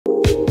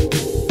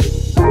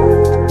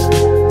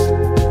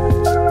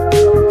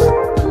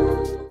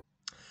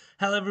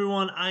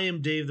everyone, I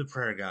am Dave the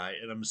Prayer Guy,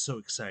 and I'm so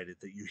excited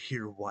that you're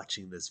here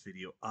watching this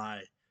video.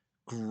 I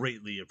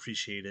greatly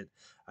appreciate it.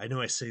 I know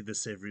I say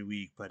this every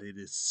week, but it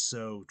is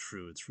so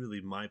true. It's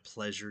really my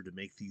pleasure to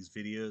make these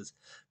videos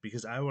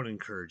because I want to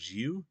encourage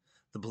you,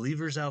 the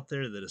believers out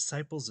there, the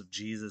disciples of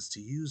Jesus,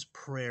 to use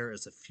prayer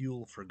as a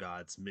fuel for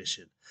God's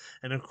mission.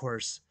 And of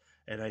course,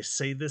 and I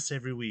say this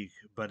every week,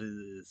 but it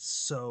is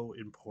so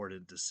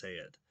important to say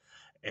it.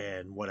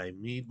 And what I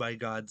mean by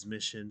God's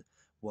mission,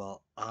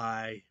 well,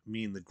 I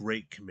mean the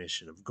Great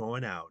Commission of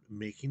going out,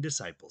 making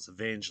disciples,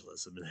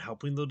 evangelism, and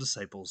helping those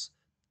disciples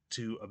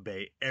to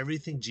obey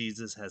everything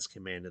Jesus has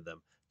commanded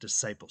them.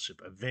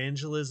 Discipleship,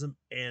 evangelism,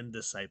 and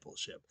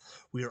discipleship.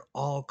 We are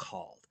all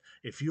called.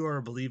 If you are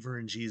a believer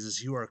in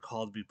Jesus, you are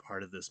called to be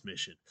part of this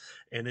mission.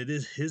 And it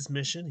is his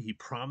mission. He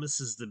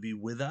promises to be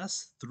with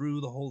us through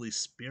the Holy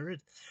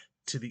Spirit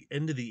to the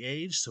end of the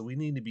age. So we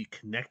need to be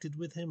connected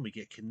with him. We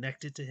get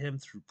connected to him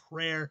through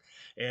prayer,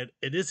 and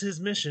it is his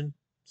mission.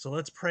 So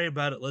let's pray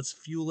about it. Let's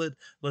fuel it.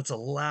 Let's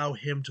allow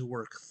him to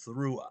work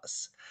through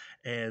us.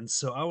 And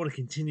so I want to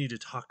continue to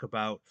talk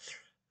about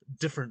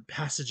different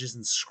passages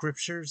in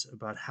scriptures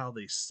about how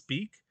they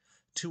speak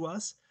to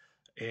us.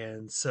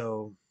 And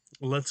so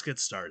let's get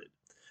started.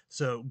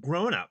 So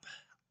growing up,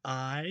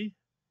 I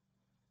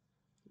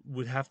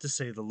would have to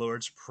say the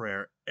Lord's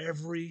Prayer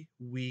every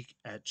week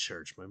at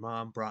church. My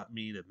mom brought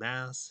me to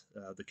Mass,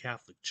 the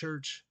Catholic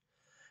Church,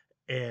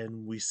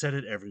 and we said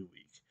it every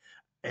week.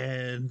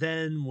 And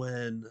then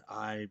when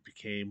I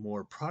became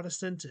more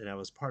Protestant and I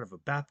was part of a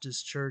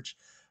Baptist church,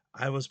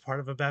 I was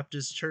part of a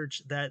Baptist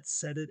church that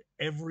said it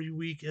every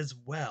week as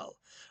well.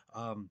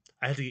 I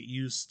had to get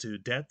used to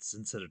debts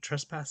instead of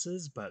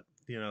trespasses, but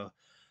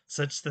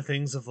such the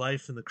things of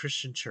life in the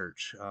Christian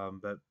church.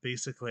 But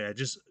basically,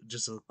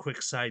 just a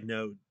quick side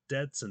note: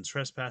 debts and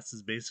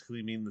trespasses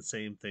basically mean the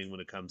same thing when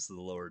it comes to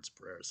the Lord's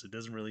Prayer. So it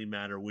doesn't really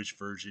matter which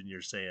version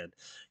you're saying;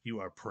 you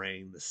are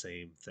praying the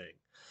same thing.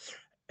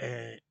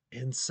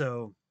 And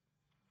so,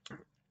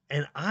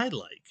 and I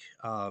like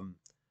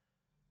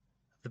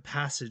the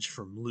passage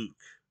from Luke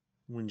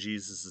when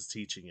Jesus is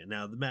teaching it.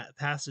 Now, the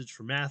passage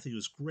from Matthew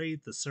is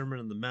great, the Sermon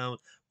on the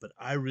Mount, but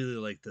I really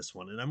like this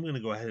one. And I'm going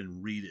to go ahead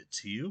and read it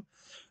to you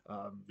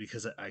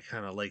because I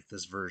kind of like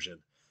this version.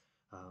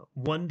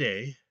 One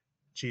day,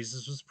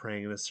 Jesus was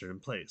praying in a certain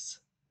place.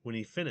 When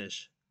he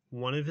finished,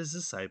 one of his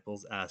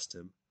disciples asked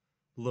him,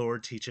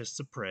 "Lord, teach us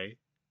to pray,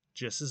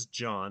 just as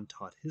John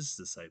taught his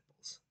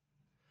disciples."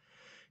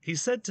 He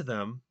said to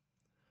them,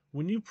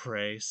 "When you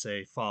pray,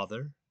 say,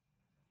 'Father,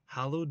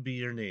 hallowed be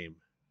your name.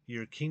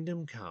 Your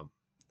kingdom come.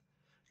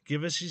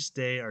 Give us each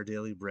day our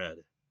daily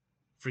bread.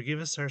 Forgive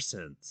us our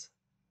sins,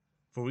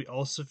 for we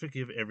also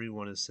forgive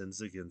everyone who sins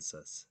against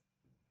us.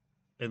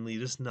 And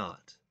lead us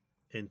not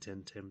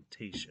into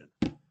temptation.'"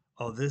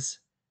 Oh, this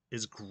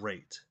is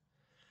great.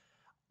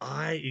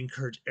 I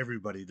encourage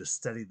everybody to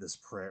study this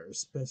prayer,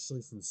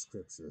 especially from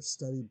Scripture.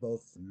 Study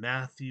both the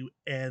Matthew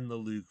and the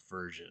Luke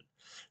version.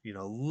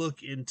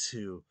 Look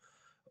into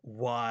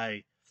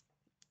why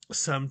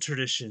some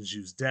traditions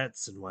use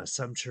debts and why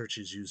some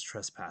churches use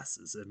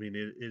trespasses. I mean,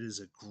 it is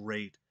a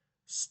great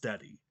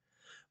study.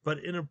 But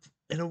in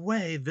a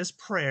way, this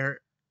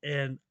prayer,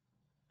 and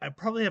I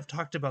probably have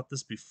talked about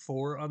this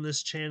before on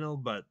this channel,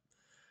 but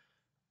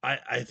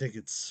I think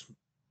it's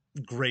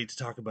great to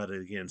talk about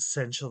it again,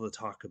 essential to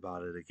talk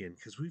about it again,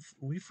 because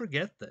we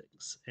forget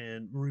things,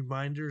 and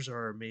reminders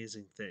are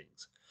amazing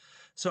things.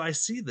 So I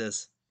see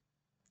this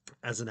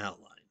as an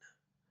outline,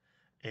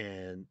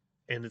 and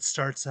it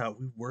starts out,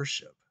 we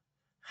worship.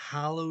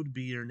 Hallowed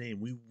be your name.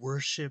 We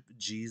worship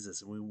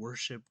Jesus and we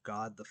worship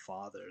God the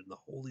Father and the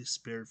Holy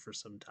Spirit for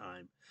some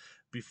time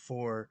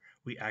before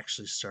we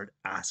actually start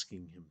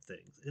asking him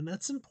things. And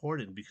that's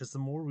important because the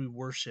more we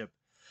worship,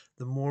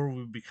 the more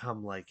we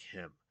become like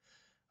him.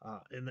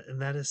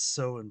 And that is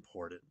so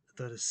important.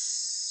 That is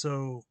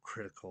so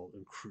critical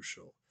and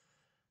crucial.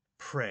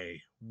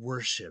 Pray,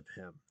 worship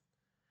him.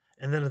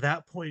 And then at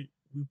that point,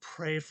 we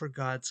pray for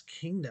God's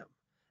kingdom.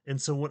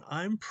 And so when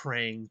I'm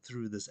praying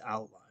through this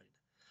outline,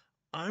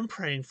 I'm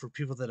praying for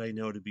people that I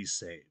know to be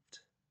saved.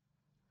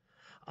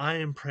 I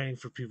am praying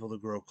for people to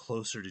grow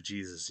closer to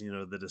Jesus,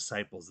 the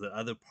disciples, the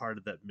other part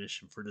of that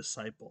mission for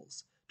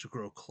disciples to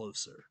grow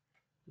closer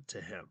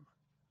to him.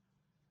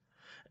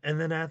 And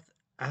then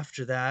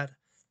after that,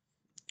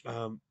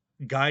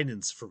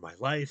 guidance for my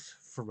life,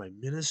 for my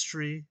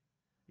ministry.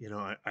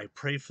 I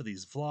pray for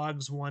these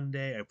vlogs one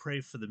day. I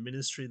pray for the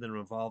ministry that I'm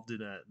involved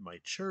in at my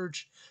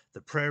church, the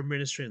prayer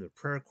ministry and the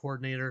prayer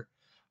coordinator.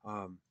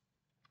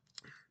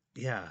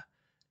 Yeah.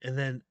 And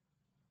then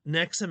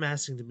next, I'm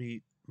asking to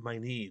meet my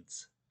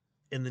needs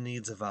and the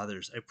needs of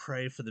others. I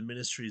pray for the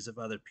ministries of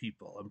other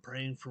people. I'm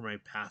praying for my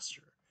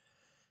pastor.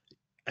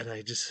 And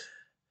I just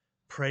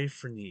pray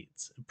for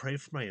needs. I pray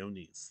for my own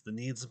needs, the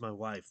needs of my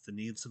wife, the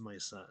needs of my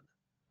son.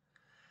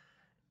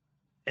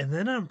 And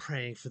then I'm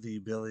praying for the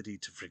ability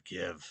to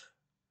forgive.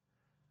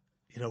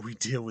 We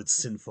deal with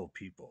sinful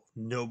people.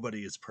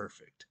 Nobody is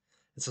perfect.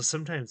 And so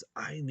sometimes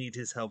I need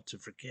his help to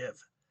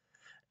forgive.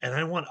 And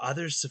I want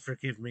others to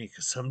forgive me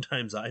because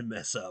sometimes I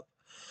mess up.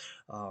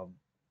 um,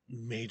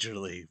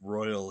 majorly,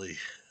 royally,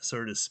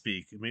 so to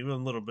speak. Maybe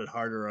I'm a little bit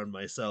harder on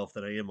myself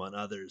than I am on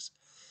others,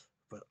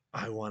 but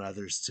I want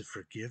others to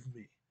forgive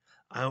me.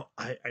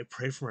 I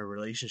pray for my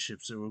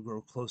relationships that will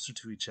grow closer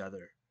to each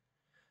other,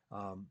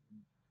 um,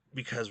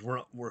 because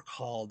we're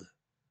called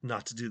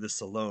not to do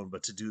this alone,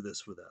 but to do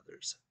this with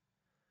others.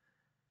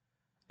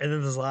 And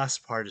then this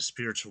last part is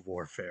spiritual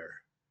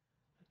warfare.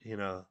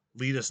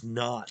 Lead us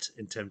not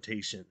in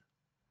temptation.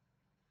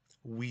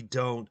 We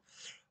don't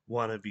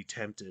want to be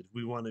tempted.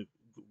 We want to,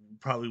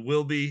 probably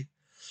will be,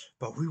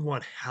 but we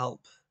want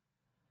help.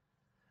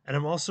 And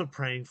I'm also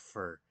praying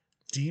for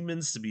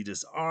demons to be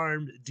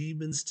disarmed,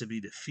 demons to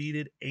be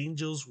defeated,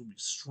 angels will be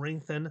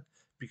strengthened,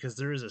 because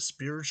there is a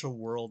spiritual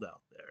world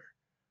out there.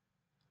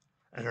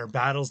 And our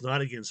battle's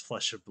not against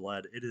flesh and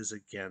blood, it is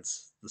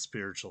against the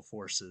spiritual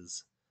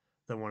forces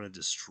that want to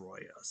destroy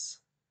us.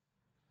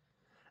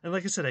 And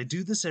like I said, I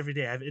do this every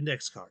day. I have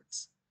index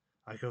cards.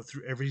 I go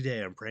through every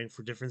day. I'm praying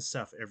for different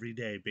stuff every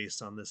day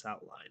based on this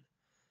outline.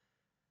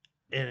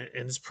 And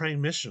it's praying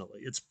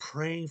missionally. It's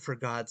praying for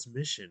God's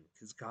mission,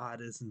 because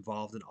God is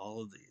involved in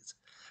all of these.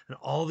 And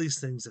all these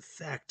things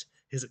affect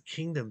his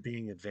kingdom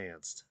being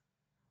advanced.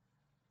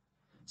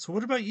 So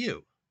what about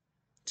you?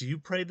 Do you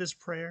pray this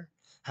prayer?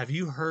 Have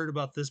you heard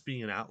about this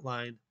being an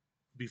outline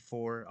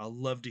before? I'll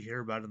love to hear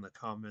about it in the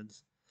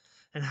comments.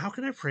 And how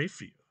can I pray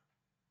for you?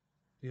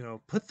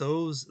 Put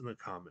those in the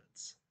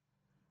comments.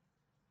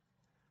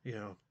 You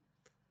know,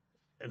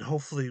 and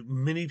hopefully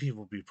many people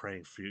will be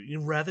praying for you.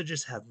 You'd rather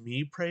just have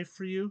me pray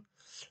for you?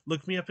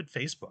 Look me up at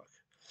Facebook.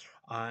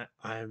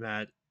 I'm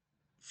at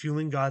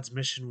Fueling God's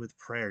Mission with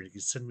Prayer. You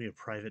can send me a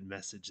private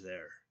message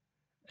there,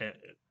 and,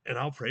 and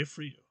I'll pray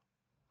for you,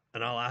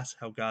 and I'll ask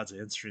how God's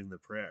answering the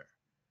prayer.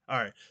 All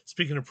right,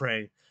 speaking of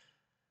praying,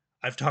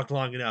 I've talked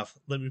long enough.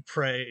 Let me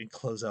pray and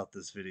close out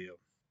this video.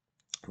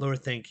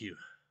 Lord, thank you.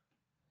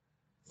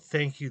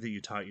 Thank you that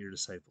you taught your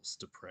disciples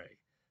to pray.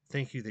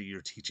 Thank you that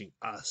you're teaching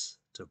us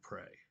to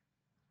pray.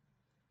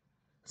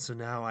 So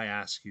now I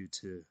ask you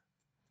to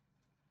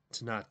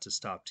not to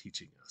stop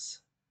teaching us.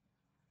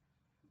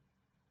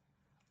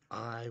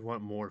 I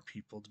want more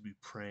people to be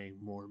praying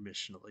more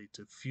missionally,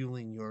 to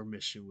fueling your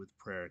mission with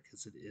prayer,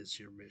 because it is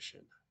your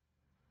mission.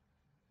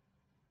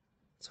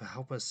 So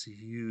help us to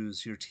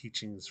use your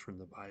teachings from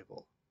the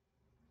Bible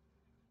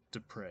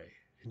to pray.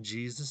 In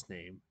Jesus'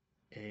 name,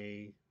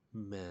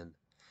 amen.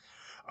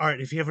 All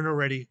right, if you haven't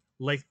already,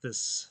 like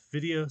this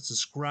video,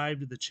 subscribe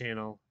to the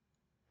channel,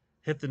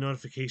 hit the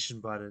notification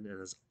button,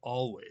 and as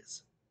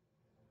always,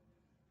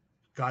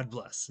 God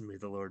bless, and may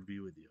the Lord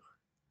be with you.